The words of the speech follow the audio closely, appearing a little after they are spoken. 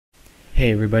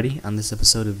Hey everybody, on this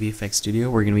episode of VFX Studio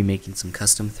we're going to be making some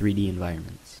custom 3D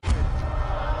environments.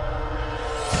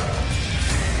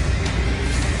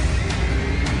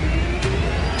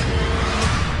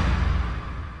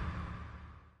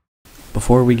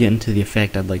 Before we get into the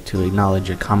effect, I'd like to acknowledge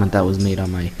a comment that was made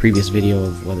on my previous video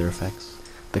of weather effects.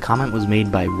 The comment was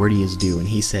made by Wordy Is Due, and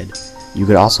he said, "You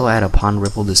could also add a pond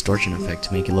ripple distortion effect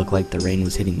to make it look like the rain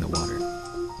was hitting the water."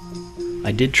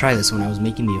 I did try this when I was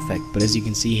making the effect, but as you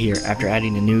can see here, after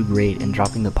adding a new grade and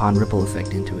dropping the pond ripple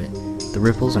effect into it, the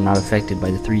ripples are not affected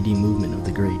by the 3D movement of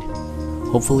the grade.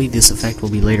 Hopefully this effect will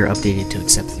be later updated to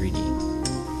accept 3D.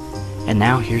 And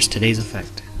now here's today's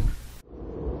effect.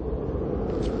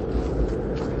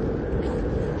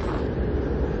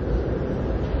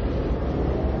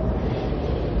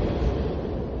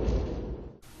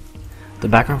 The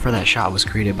background for that shot was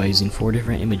created by using 4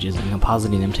 different images and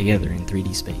compositing them together in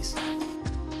 3D space.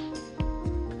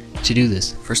 To do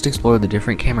this, first explore the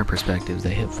different camera perspectives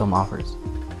that HitFilm offers.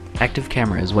 Active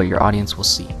camera is what your audience will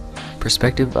see.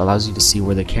 Perspective allows you to see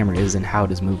where the camera is and how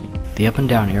it is moving. The up and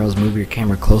down arrows move your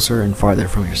camera closer and farther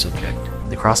from your subject.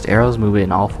 The crossed arrows move it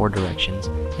in all 4 directions,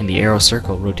 and the arrow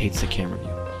circle rotates the camera view.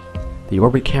 The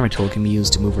orbit camera tool can be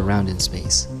used to move around in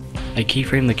space. I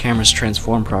keyframe the camera's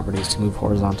transform properties to move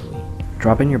horizontally.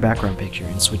 Drop in your background picture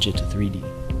and switch it to 3D.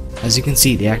 As you can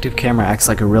see, the active camera acts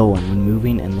like a real one when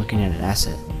moving and looking at an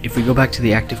asset. If we go back to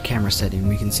the active camera setting,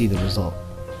 we can see the result.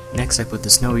 Next, I put the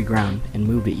snowy ground and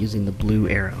moved it using the blue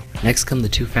arrow. Next come the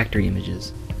 2 factory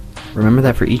images. Remember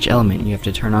that for each element you have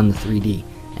to turn on the 3D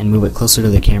and move it closer to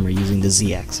the camera using the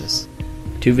Z-axis.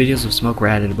 2 videos of smoke were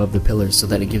added above the pillars so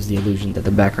that it gives the illusion that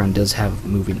the background does have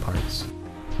moving parts.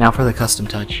 Now for the custom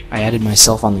touch, I added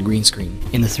myself on the green screen.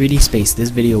 In the 3D space, this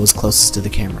video was closest to the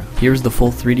camera. Here is the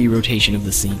full 3D rotation of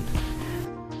the scene.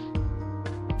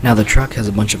 Now the truck has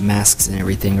a bunch of masks and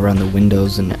everything around the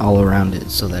windows and all around it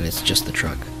so that it's just the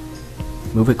truck.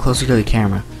 Move it closer to the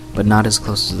camera, but not as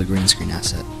close to the green screen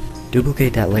asset.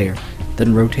 Duplicate that layer,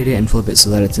 then rotate it and flip it so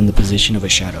that it's in the position of a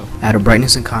shadow. Add a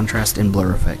brightness and contrast and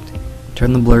blur effect.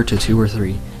 Turn the blur to 2 or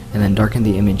 3, and then darken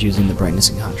the image using the brightness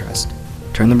and contrast.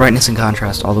 Turn the brightness and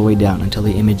contrast all the way down until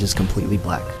the image is completely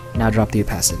black. Now drop the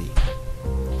opacity.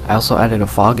 I also added a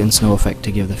fog and snow effect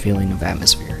to give the feeling of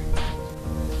atmosphere.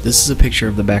 This is a picture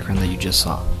of the background that you just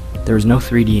saw. There is no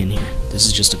 3D in here, this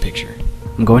is just a picture.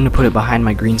 I'm going to put it behind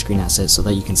my green screen asset so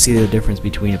that you can see the difference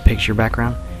between a picture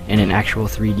background and an actual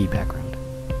 3D background.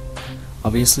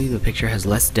 Obviously the picture has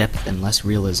less depth and less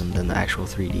realism than the actual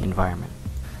 3D environment.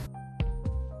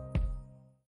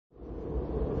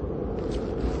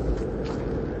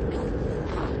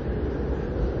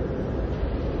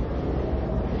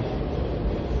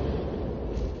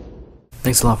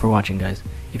 Thanks a lot for watching, guys.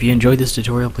 If you enjoyed this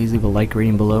tutorial, please leave a like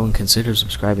rating below and consider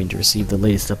subscribing to receive the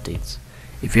latest updates.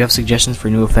 If you have suggestions for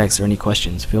new effects or any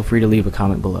questions, feel free to leave a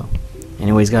comment below.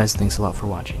 Anyways guys, thanks a lot for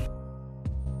watching.